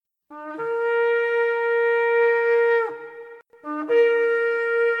For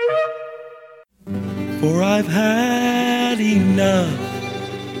I've had enough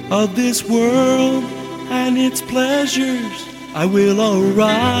of this world and its pleasures. I will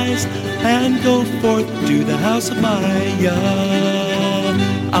arise and go forth to the house of my Yah.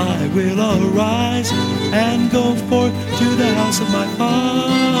 I will arise and go forth to the house of my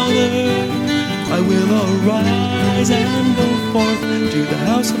Father. I will arise and go forth to the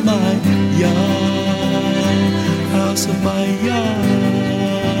house of my Yah. House of my Yah.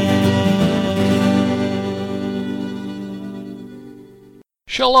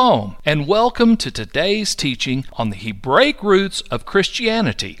 Shalom, and welcome to today's teaching on the Hebraic roots of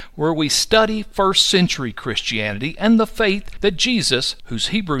Christianity, where we study first century Christianity and the faith that Jesus, whose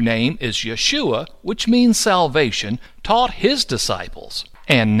Hebrew name is Yeshua, which means salvation, taught his disciples.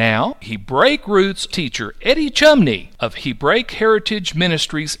 And now, Hebraic roots teacher Eddie Chumney of Hebraic Heritage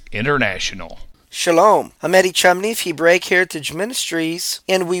Ministries International. Shalom, I'm Eddie Chumney of Hebraic Heritage Ministries,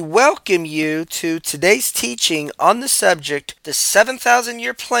 and we welcome you to today's teaching on the subject, the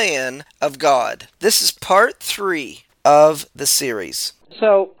 7,000-year plan of God. This is part 3 of the series.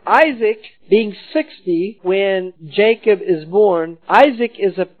 So, Isaac being 60 when Jacob is born, Isaac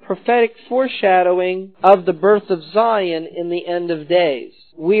is a prophetic foreshadowing of the birth of Zion in the end of days.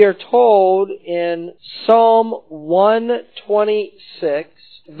 We are told in Psalm 126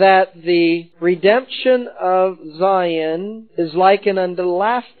 that the redemption of Zion is likened unto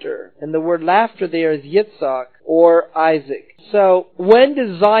laughter. And the word laughter there is Yitzhak, or Isaac. So, when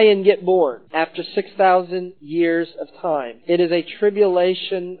does Zion get born? After 6,000 years of time. It is a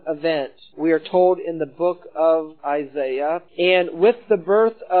tribulation event, we are told in the book of Isaiah. And with the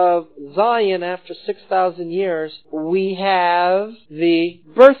birth of Zion after 6,000 years, we have the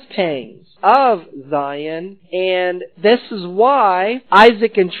birth pangs of Zion, and this is why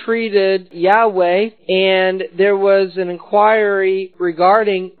Isaac entreated Yahweh, and there was an inquiry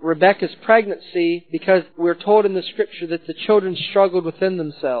regarding Rebekah's pregnancy, because we're told in the scripture that the children struggled within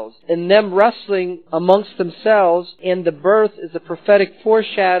themselves, and them wrestling amongst themselves, and the birth is a prophetic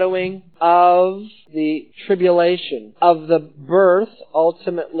foreshadowing of the tribulation, of the birth,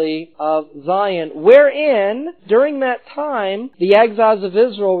 ultimately, of Zion, wherein, during that time, the exiles of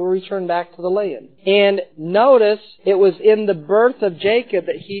Israel will return back to the land. And notice, it was in the birth of Jacob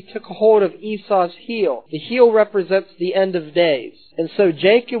that he took hold of Esau's heel. The heel represents the end of days. And so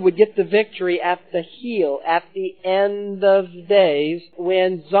Jacob would get the victory at the heel, at the end of days,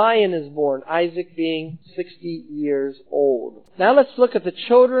 when Zion is born, Isaac being 60 years old. Now let's look at the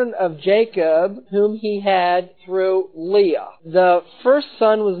children of Jacob, whom he had through Leah. The first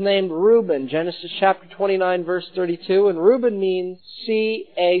son was named Reuben, Genesis chapter 29, verse 32, and Reuben means see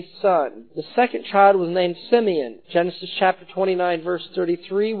a son. The second child was named Simeon, Genesis chapter 29, verse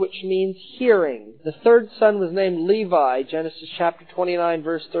 33, which means hearing. The third son was named Levi, Genesis chapter 29,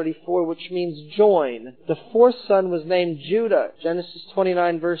 verse 34, which means join. The fourth son was named Judah, Genesis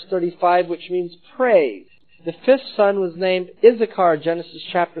 29, verse 35, which means praise. The fifth son was named Issachar, Genesis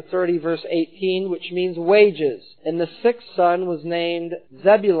chapter 30, verse 18, which means wages. And the sixth son was named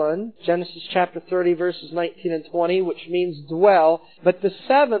Zebulun, Genesis chapter 30, verses 19 and 20, which means dwell. But the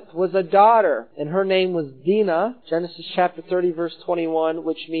seventh was a daughter, and her name was Dinah, Genesis chapter 30, verse 21,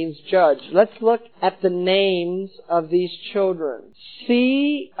 which means judge. Let's look at the names of these children.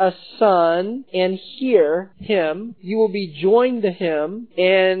 See a son and hear him. You will be joined to him,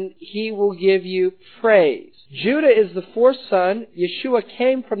 and he will give you praise. Judah is the fourth son. Yeshua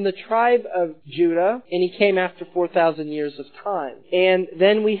came from the tribe of Judah, and he came after 4,000 years of time. And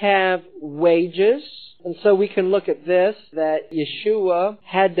then we have wages. And so we can look at this, that Yeshua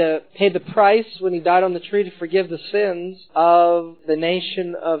had to pay the price when he died on the tree to forgive the sins of the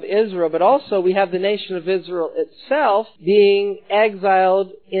nation of Israel. But also we have the nation of Israel itself being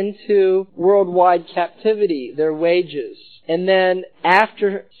exiled into worldwide captivity, their wages. And then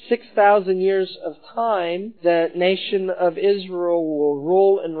after 6,000 years of time, the nation of Israel will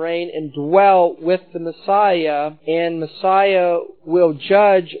rule and reign and dwell with the Messiah, and Messiah will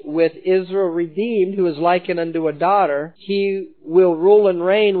judge with Israel redeemed, who is likened unto a daughter. He will rule and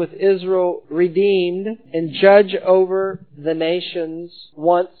reign with Israel redeemed and judge over the nations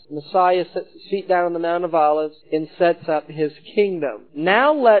once Messiah sets his feet down on the Mount of Olives and sets up his kingdom.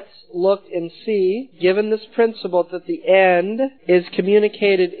 Now let's look and see, given this principle that the end is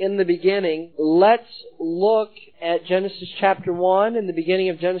communicated in the beginning, let's look at Genesis chapter 1 and the beginning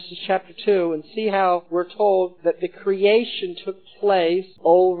of Genesis chapter 2 and see how we're told that the creation took place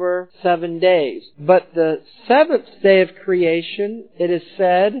over 7 days. But the seventh day of creation, it is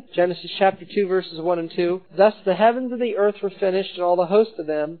said, Genesis chapter 2 verses 1 and 2, "Thus the heavens and the earth were finished and all the host of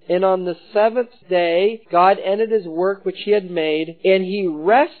them. And on the seventh day God ended His work which He had made, and He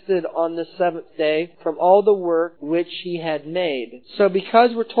rested on the seventh day from all the work which He had made." So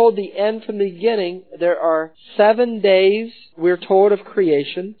because we're told the end from the beginning, there are 7 days, we're told, of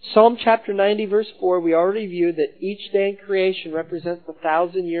creation. Psalm chapter 90 verse 4, we already viewed that each day in creation represents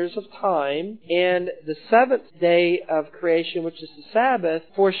 1,000 years of time, and the seventh day of creation, which is the Sabbath,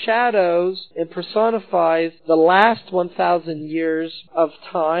 foreshadows and personifies the last 1,000 years of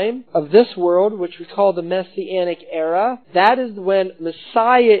time of this world, which we call the Messianic era. That is when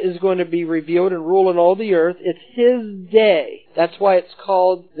Messiah is going to be revealed and rule in all the earth. It's His day. That's why it's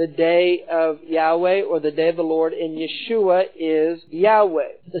called the day of Yahweh, or the day of the Lord, and Yeshua is Yahweh.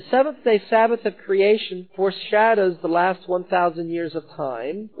 The seventh day Sabbath of creation foreshadows the last 1,000 years of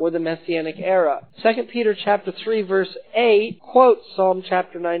time, or the Messianic era. 2 Peter chapter 3 verse 8 quotes Psalm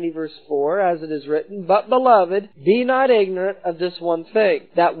chapter 90 verse 4, as it is written, "But beloved, be not ignorant of this one thing,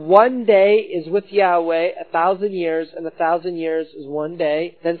 that one day is with Yahweh 1,000 years, and 1,000 years is one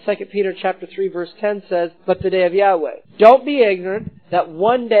day." Then 2 Peter chapter 3 verse 10 says, "But the day of Yahweh." Don't be ignorant that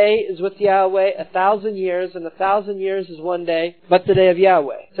one day is with Yahweh 1,000 years, and 1,000 years is one day, but the day of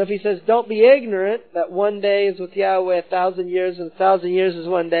Yahweh. So if he says, don't be ignorant that one day is with Yahweh 1,000 years, and 1,000 years is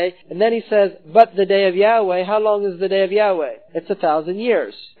one day, and then he says, but the day of Yahweh, how long is the day of Yahweh? It's 1,000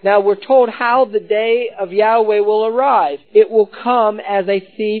 years. Now we're told how the day of Yahweh will arrive. It will come as a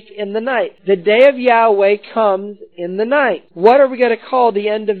thief in the night. The day of Yahweh comes in the night. What are we going to call the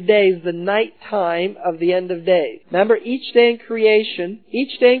end of days? The night time of the end of days. Remember, each day in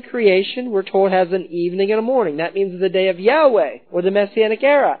creation, we're told, has an evening and a morning. That means the day of Yahweh, or the Messianic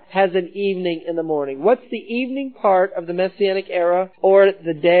era, has an evening and a morning. What's the evening part of the Messianic era, or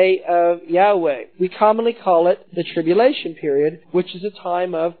the day of Yahweh? We commonly call it the tribulation period, which is a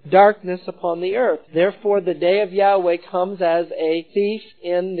time of darkness upon the earth. Therefore, the day of Yahweh comes as a thief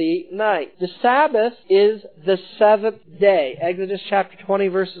in the night. The Sabbath is the seventh day. Exodus chapter 20,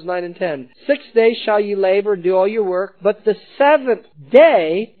 verses 9 and 10. 6 days shall you labor, do all your work, but the seventh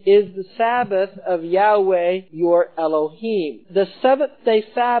day is the Sabbath of Yahweh, your Elohim. The seventh day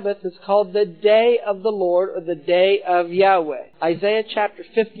Sabbath is called the day of the Lord, or the day of Yahweh. Isaiah chapter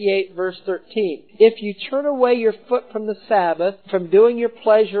 58, verse 13. If you turn away your foot from the Sabbath, from doing your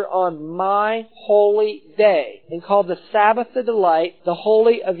pleasure on my holy day, and call the Sabbath a delight, the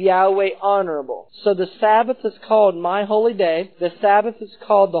holy of Yahweh honorable. So the Sabbath is called my holy day, the Sabbath is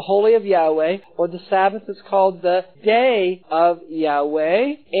called the holy of Yahweh, or the Sabbath is called the day of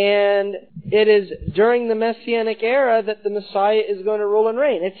Yahweh, and it is during the Messianic era that the Messiah is going to rule and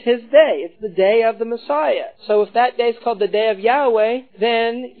reign. It's His day. It's the day of the Messiah. So if that day is called the day of Yahweh,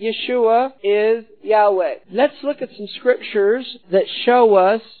 then Yeshua is Yahweh. Let's look at some scriptures that show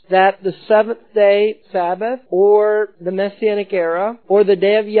us that the seventh day Sabbath, or the Messianic era, or the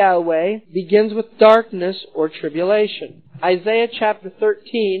day of Yahweh, begins with darkness or tribulation. Isaiah chapter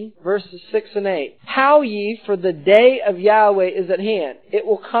 13, verses 6 and 8. How ye, for the day of Yahweh is at hand. It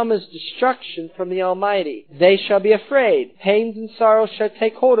will come as destruction from the Almighty. They shall be afraid. Pains and sorrows shall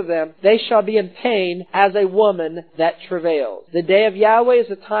take hold of them. They shall be in pain as a woman that travails. The day of Yahweh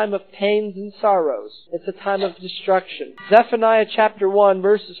is a time of pains and sorrows. It's a time of destruction. Zephaniah chapter 1,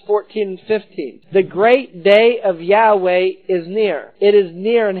 verses 14 and 15. The great day of Yahweh is near. It is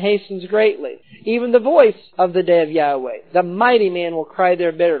near and hastens greatly. Even the voice of the day of Yahweh. The mighty man will cry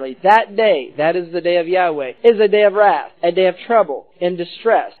there bitterly. That day, that is the day of Yahweh, is a day of wrath, a day of trouble and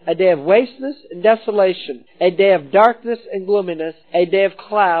distress, a day of wasteness and desolation, a day of darkness and gloominess, a day of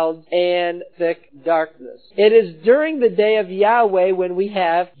clouds and thick darkness. It is during the day of Yahweh when we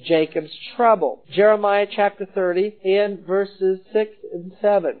have Jacob's trouble. Jeremiah chapter 30 and verses 6 and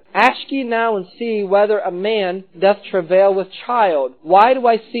 7. Ask ye now and see whether a man doth travail with child. Why do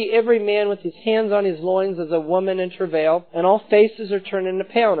I see every man with his hands on his loins as a woman in travail, and all faces are turned into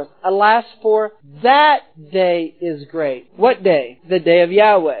paleness? Alas, for that day is great. What day? The day of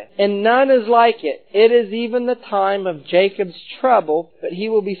Yahweh. And none is like it. It is even the time of Jacob's trouble, but he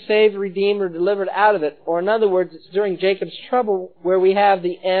will be saved, redeemed, or delivered out of it. Or in other words, it's during Jacob's trouble where we have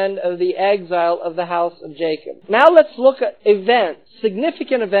the end of the exile of the house of Jacob. Now let's look at events,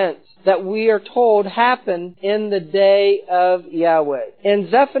 significant events that we are told happen in the day of Yahweh. In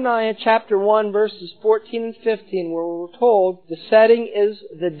Zephaniah chapter 1 verses 14 and 15, where we're told the setting is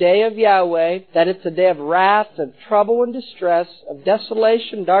the day of Yahweh, that it's a day of wrath, of trouble and distress, of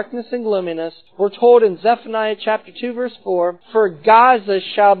desolation, darkness and gloominess, we're told in Zephaniah chapter 2 verse 4, "For Gaza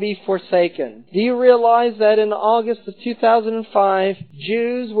shall be forsaken." Do you realize that in August of 2005,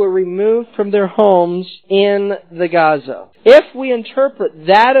 Jews were removed from their homes in the Gaza? If we interpret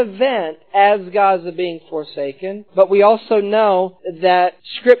that event as Gaza being forsaken, but we also know that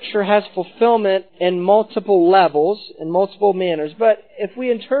Scripture has fulfillment in multiple levels, in multiple manners, but if we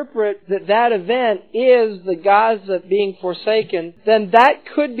interpret that that event is the Gaza being forsaken, then that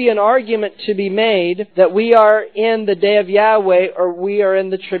could be an argument to be made that we are in the day of Yahweh or we are in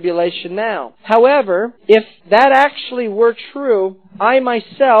the tribulation now. However, if that actually were true, I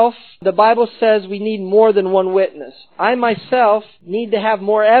myself, the Bible says we need more than one witness. I myself need to have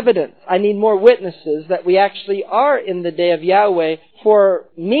more evidence. I need more witnesses that we actually are in the day of Yahweh for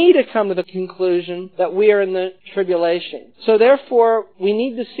me to come to the conclusion that we are in the tribulation. So therefore, we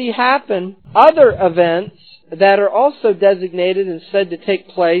need to see happen other events that are also designated and said to take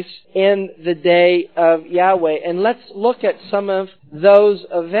place in the day of Yahweh. And let's look at some of those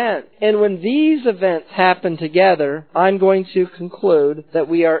events. And when these events happen together, I'm going to conclude that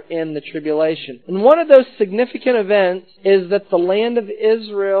we are in the tribulation. And one of those significant events is that the land of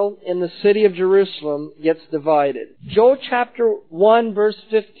Israel in the city of Jerusalem gets divided. Joel chapter 1 verse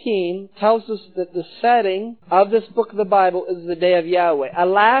 15 tells us that the setting of this book of the Bible is the day of Yahweh.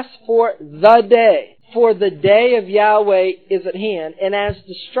 Alas for the day! For the day of Yahweh is at hand, and as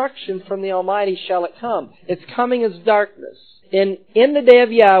destruction from the Almighty shall it come. It's coming as darkness. And in the day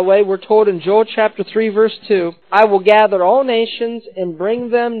of Yahweh, we're told in Joel chapter 3 verse 2, "I will gather all nations and bring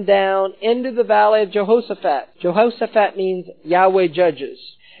them down into the valley of Jehoshaphat." Jehoshaphat means Yahweh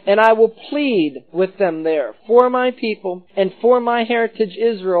judges. "And I will plead with them there for my people and for my heritage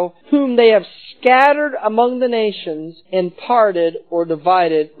Israel, whom they have scattered among the nations and parted or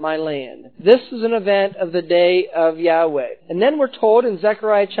divided my land." This is an event of the day of Yahweh. And then we're told in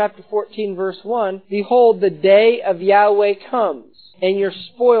Zechariah chapter 14 verse 1, "Behold, the day of Yahweh comes, and your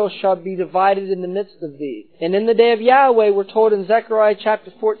spoil shall be divided in the midst of thee." And in the day of Yahweh, we're told in Zechariah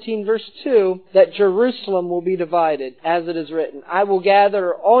chapter 14 verse 2 that Jerusalem will be divided, as it is written, "I will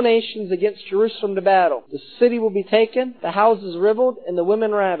gather all nations against Jerusalem to battle. The city will be taken, the houses riveled, and the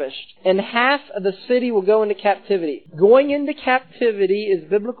women ravished. And half of the city will go into captivity." Going into captivity is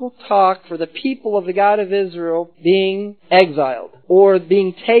biblical talk for the people of the God of Israel being exiled or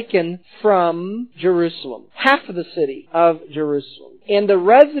being taken from Jerusalem. Half of the city of Jerusalem. And the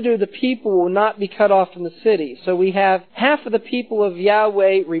residue of the people will not be cut off from the city. So we have half of the people of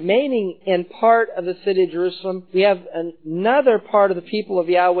Yahweh remaining in part of the city of Jerusalem. We have another part of the people of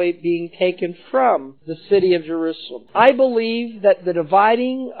Yahweh being taken from the city of Jerusalem. I believe that the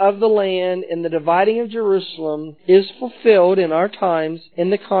dividing of the land and the dividing of Jerusalem is fulfilled in our times in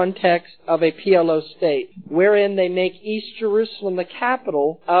the context of a PLO state, wherein they make East Jerusalem the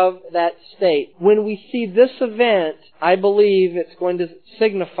capital of that state. When we see this event, I believe it's going to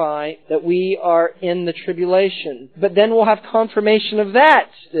signify that we are in the tribulation. But then we'll have confirmation of that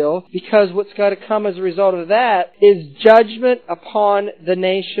still, because what's got to come as a result of that is judgment upon the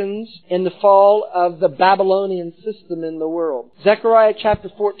nations in the fall of the Babylonian system in the world. Zechariah chapter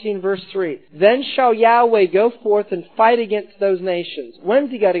 14 verse 3. "Then shall Yahweh go forth and fight against those nations." When's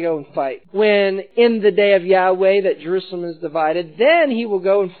He got to go and fight? When in the day of Yahweh that Jerusalem is divided, then He will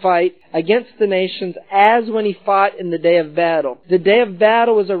go and fight against the nations as when He fought in the day of battle. The day of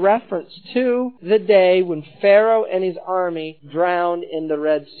battle is a reference to the day when Pharaoh and his army drowned in the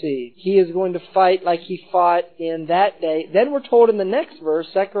Red Sea. He is going to fight like he fought in that day. Then we're told in the next verse,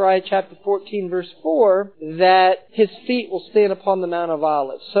 Zechariah chapter 14 verse 4, that His feet will stand upon the Mount of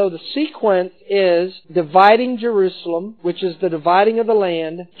Olives. So the sequence is dividing Jerusalem, which is the dividing of the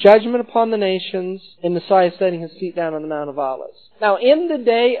land, judgment upon the nations, and Messiah setting His feet down on the Mount of Olives. Now, in the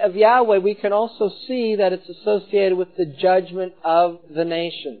day of Yahweh, we can also see that it's associated with the judgment of the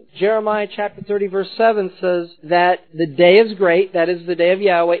nations. Jeremiah chapter 30 verse 7 says that the day is great, that is the day of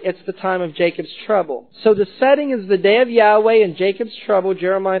Yahweh, it's the time of Jacob's trouble. So the setting is the day of Yahweh and Jacob's trouble,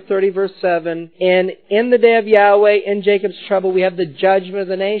 Jeremiah 30 verse 7, and in the day of Yahweh and Jacob's trouble we have the judgment of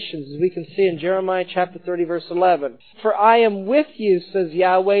the nations, as we can see in Jeremiah chapter 30 verse 11. "For I am with you, says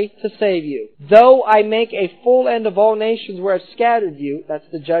Yahweh, to save you. Though I make a full end of all nations where I've scattered you," that's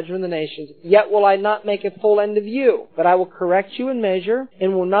the judgment of the nations, "yet will I not make a full end of you, but I will correct you in measure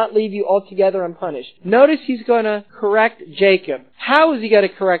and will not leave you altogether unpunished." Notice He's going to correct Jacob. How has He got to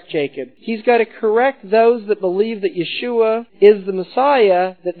correct Jacob? He's got to correct those that believe that Yeshua is the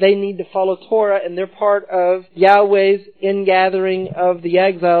Messiah, that they need to follow Torah, and they're part of Yahweh's ingathering of the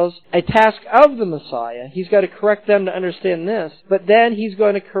exiles, a task of the Messiah. He's got to correct them to understand this. But then He's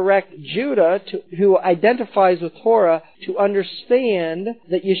going to correct Judah, who identifies with Torah, to understand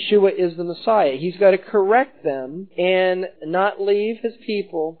that Yeshua is the Messiah. He's got to correct them and not leave His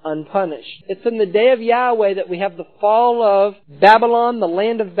people unpunished. It's in the day of Yahweh that we have the fall of Babylon, the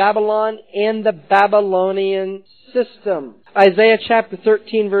land of Babylon, and the Babylonian system. Isaiah chapter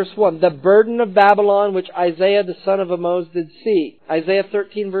 13 verse 1, the burden of Babylon which Isaiah the son of Amoz did see. Isaiah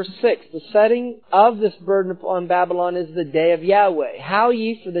 13 verse 6, the setting of this burden upon Babylon is the day of Yahweh. How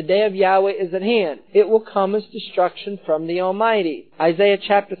ye, for the day of Yahweh is at hand. It will come as destruction from the Almighty. Isaiah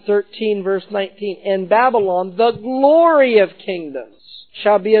chapter 13 verse 19, in Babylon the glory of kingdoms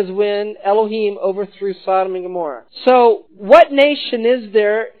shall be as when Elohim overthrew Sodom and Gomorrah. So, what nation is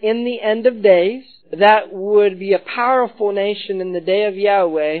there in the end of days that would be a powerful nation in the day of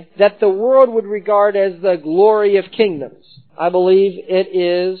Yahweh that the world would regard as the glory of kingdoms? I believe it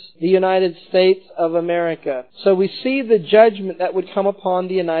is the United States of America. So we see the judgment that would come upon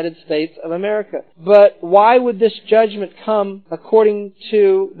the United States of America. But why would this judgment come according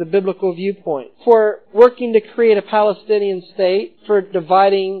to the biblical viewpoint? For working to create a Palestinian state, for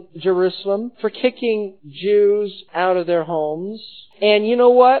dividing Jerusalem, for kicking Jews out of their homes. And you know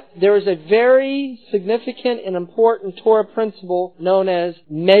what? There is a very significant and important Torah principle known as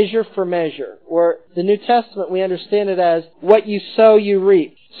measure for measure. Or the New Testament, we understand it as what you sow, you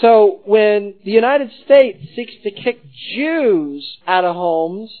reap. So when the United States seeks to kick Jews out of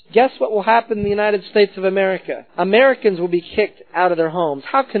homes, guess what will happen in the United States of America? Americans will be kicked out of their homes.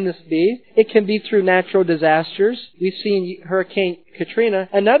 How can this be? It can be through natural disasters. We've seen Hurricane Katrina.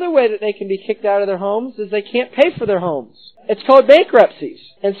 Another way that they can be kicked out of their homes is they can't pay for their homes. It's called bankruptcies.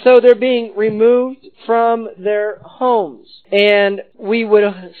 And so they're being removed from their homes. And we would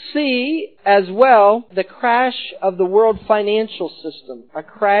see as well the crash of the world financial system, a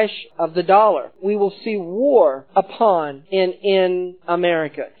crash of the dollar. We will see war upon in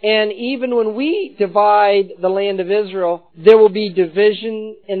America. And even when we divide the land of Israel, there will be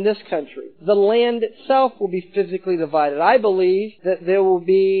division in this country. The land itself will be physically divided. I believe that there will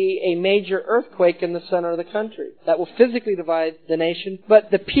be a major earthquake in the center of the country that will physically divide the nation, but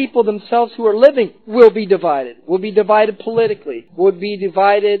the people themselves who are living will be divided politically, will be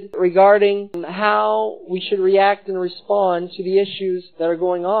divided regarding how we should react and respond to the issues that are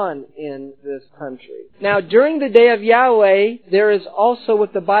going on in this country. Now, during the day of Yahweh, there is also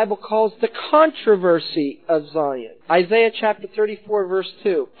what the Bible calls the controversy of Zion. Isaiah chapter 34 verse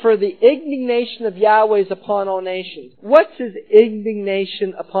 2. For the indignation of Yahweh is upon all nations. What's His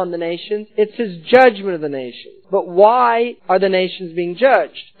indignation upon the nations? It's His judgment of the nations. But why are the nations being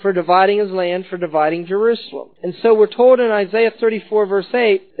judged? For dividing His land, for dividing Jerusalem. And so we're told in Isaiah 34 verse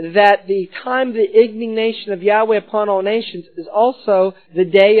 8 that the time of the indignation of Yahweh upon all nations is also the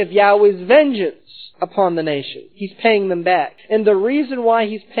day of Yahweh's vengeance upon the nation. He's paying them back. And the reason why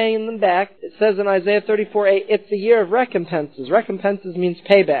He's paying them back, it says in Isaiah 34:8, it's the year of recompenses. Recompenses means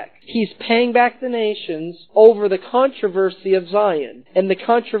payback. He's paying back the nations over the controversy of Zion. And the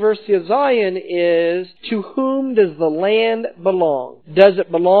controversy of Zion is, to whom does the land belong? Does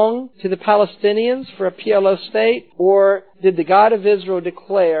it belong to the Palestinians for a PLO state? Or did the God of Israel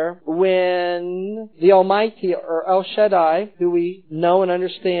declare when the Almighty, or El Shaddai, who we know and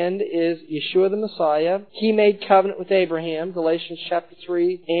understand is Yeshua the Messiah, He made covenant with Abraham, Galatians chapter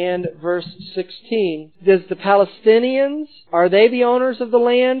 3 and verse 16. Does the Palestinians, are they the owners of the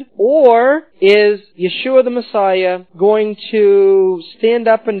land? Or is Yeshua the Messiah going to stand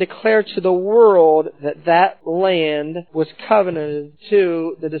up and declare to the world that that land was covenanted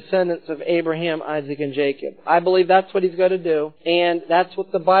to the descendants of Abraham, Isaac, and Jacob? I believe that's what He's going to do. And that's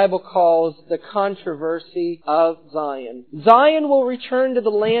what the Bible calls the controversy of Zion. Zion will return to the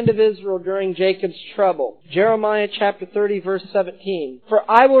land of Israel during Jacob's trouble. Jeremiah chapter 30 verse 17. For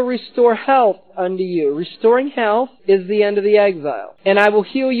I will restore health unto you. Restoring health is the end of the exile. And I will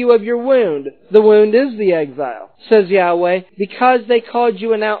heal you of your wound. The wound is the exile, says Yahweh, because they called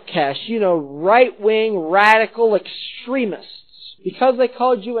you an outcast. Right-wing, radical extremists. Because they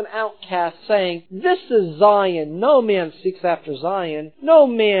called you an outcast, saying, this is Zion. No man seeks after Zion. No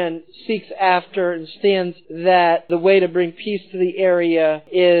man seeks after and stands that the way to bring peace to the area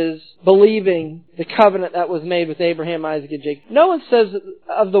is believing the covenant that was made with Abraham, Isaac, and Jacob. No one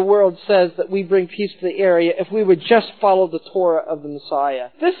of the world says that we bring peace to the area if we would just follow the Torah of the Messiah.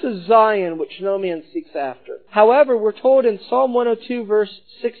 This is Zion which no man seeks after. However, we're told in Psalm 102 verse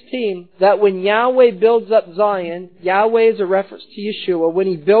 16 that when Yahweh builds up Zion, Yahweh is a reference to Yeshua, when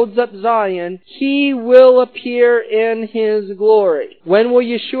he builds up Zion, he will appear in his glory. When will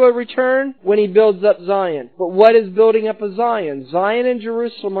Yeshua return? When he builds up Zion. But what is building up of Zion? Zion and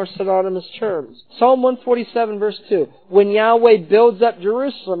Jerusalem are synonymous terms. Psalm 147 verse 2. When Yahweh builds up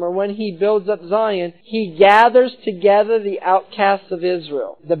Jerusalem, or when he builds up Zion, he gathers together the outcasts of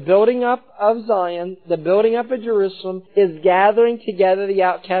Israel. The building up of Zion, the building up of Jerusalem, is gathering together the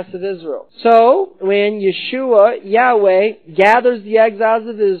outcasts of Israel. So, when Yeshua, Yahweh, gathers the exiles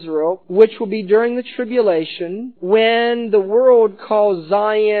of Israel, which will be during the tribulation, when the world calls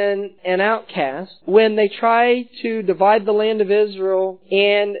Zion an outcast, when they try to divide the land of Israel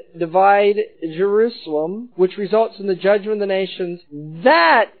and divide Jerusalem, which results in the judgment of the nations,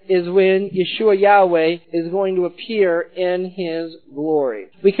 that is when Yeshua Yahweh is going to appear in his glory.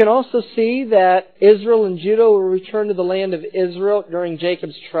 We can also see that Israel and Judah will return to the land of Israel during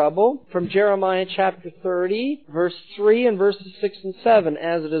Jacob's trouble, from Jeremiah chapter 30, verse 3 and verses 6 and 7,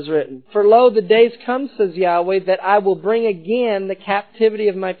 as it is written. For lo, the days come, says Yahweh, that I will bring again the captivity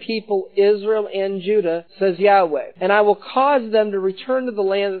of my people Israel and Judah, says Yahweh. And I will cause them to return to the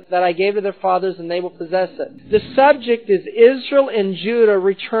land that I gave to their fathers, and they will possess it. The subject is Israel and Judah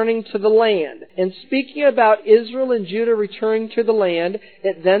returning to the land. And speaking about Israel and Judah returning to the land,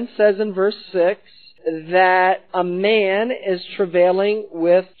 it then says in verse 6, that a man is travailing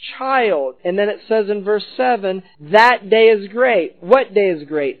with child. And then it says in verse 7, that day is great. What day is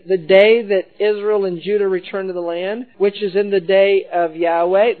great? The day that Israel and Judah return to the land, which is in the day of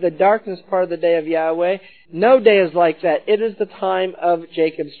Yahweh, the darkness part of the day of Yahweh. No day is like that. It is the time of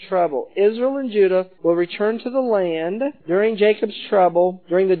Jacob's trouble. Israel and Judah will return to the land during Jacob's trouble,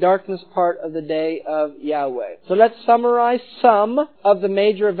 during the darkness part of the day of Yahweh. So let's summarize some of the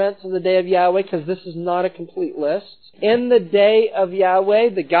major events of the day of Yahweh, because this is not a complete list. In the day of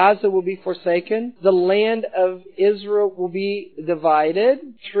Yahweh, the Gaza will be forsaken. The land of Israel will be divided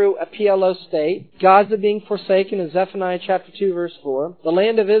through a PLO state. Gaza being forsaken is Zephaniah chapter 2 verse 4. The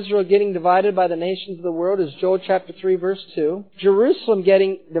land of Israel getting divided by the nations of the world is Joel chapter 3 verse 2. Jerusalem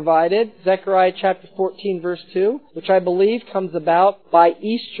getting divided, Zechariah chapter 14 verse 2, which I believe comes about by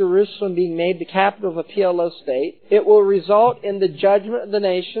East Jerusalem being made the capital of a PLO state. It will result in the judgment of the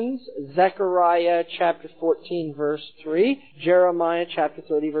nations, Zechariah chapter 14 verse 3, Jeremiah chapter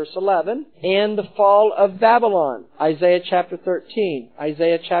 30 verse 11, and the fall of Babylon, Isaiah chapter 13,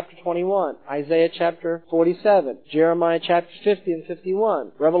 Isaiah chapter 21, Isaiah chapter 47, Jeremiah chapter 50 and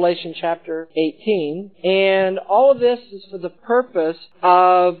 51, Revelation chapter 18, and all of this is for the purpose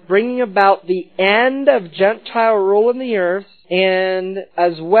of bringing about the end of Gentile rule in the earth, and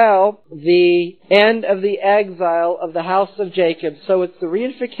as well the end of the exile of the house of Jacob. So it's the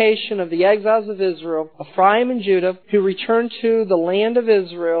reunification of the exiles of Israel, Ephraim and Judah, who return to the land of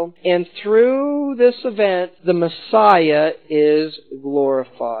Israel, and through this event, the Messiah is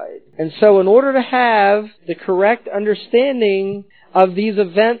glorified. And so in order to have the correct understanding of these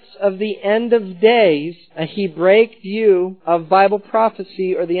events of the end of days, a Hebraic view of Bible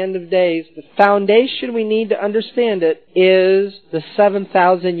prophecy or the end of days, the foundation we need to understand it is the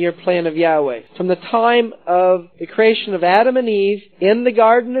 7,000-year plan of Yahweh. From the time of the creation of Adam and Eve in the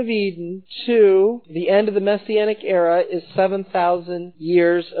Garden of Eden to the end of the Messianic era is 7,000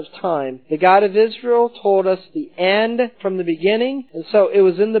 years of time. The God of Israel told us the end from the beginning, and so it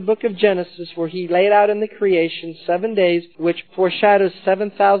was in the book of Genesis where He laid out in the creation 7 days, which foreshadows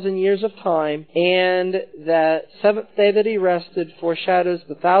 7,000 years of time, and the seventh day that He rested foreshadows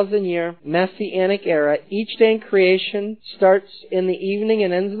the 1,000-year Messianic era. Each day in creation starts in the evening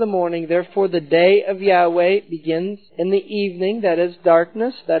and ends in the morning. Therefore, the day of Yahweh begins in the evening, that is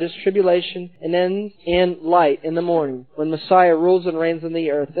darkness, that is tribulation, and ends in light in the morning, when Messiah rules and reigns on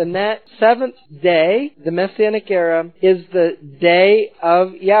the earth. And that seventh day, the Messianic era, is the day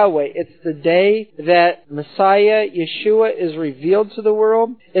of Yahweh. It's the day that Messiah, Yeshua, is revealed to the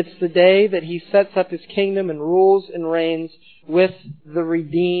world. It's the day that He sets up His kingdom and rules and reigns with the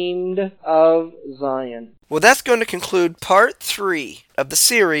redeemed of Zion. Well, that's going to conclude part 3 of the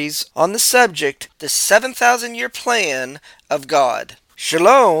series on the subject, the 7,000-year plan of God.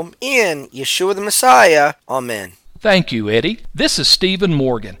 Shalom in Yeshua the Messiah. Amen. Thank you, Eddie. This is Stephen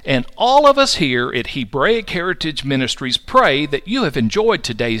Morgan, and all of us here at Hebraic Heritage Ministries pray that you have enjoyed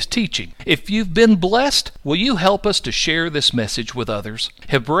today's teaching. If you've been blessed, will you help us to share this message with others?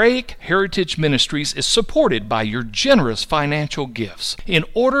 Hebraic Heritage Ministries is supported by your generous financial gifts. In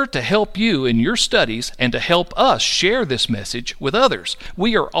order to help you in your studies and to help us share this message with others,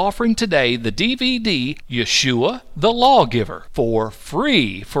 we are offering today the DVD Yeshua the Lawgiver for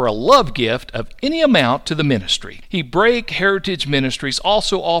free for a love gift of any amount to the ministry. Hebraic Heritage Ministries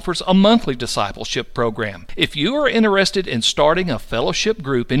also offers a monthly discipleship program. If you are interested in starting a fellowship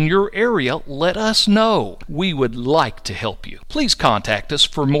group in your area, let us know. We would like to help you. Please contact us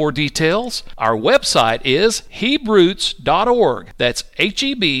for more details. Our website is hebroots.org. That's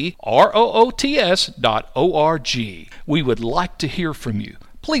HEBROOTS.org. We would like to hear from you.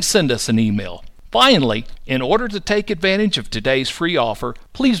 Please send us an email. Finally, in order to take advantage of today's free offer,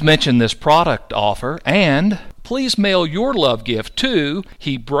 please mention this product offer and please mail your love gift to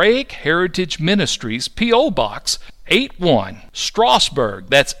Hebraic Heritage Ministries, P.O. Box 81, Strasburg,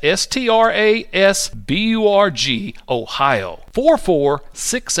 that's Strasburg, Ohio,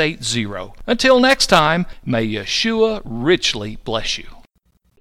 44680. Until next time, may Yeshua richly bless you.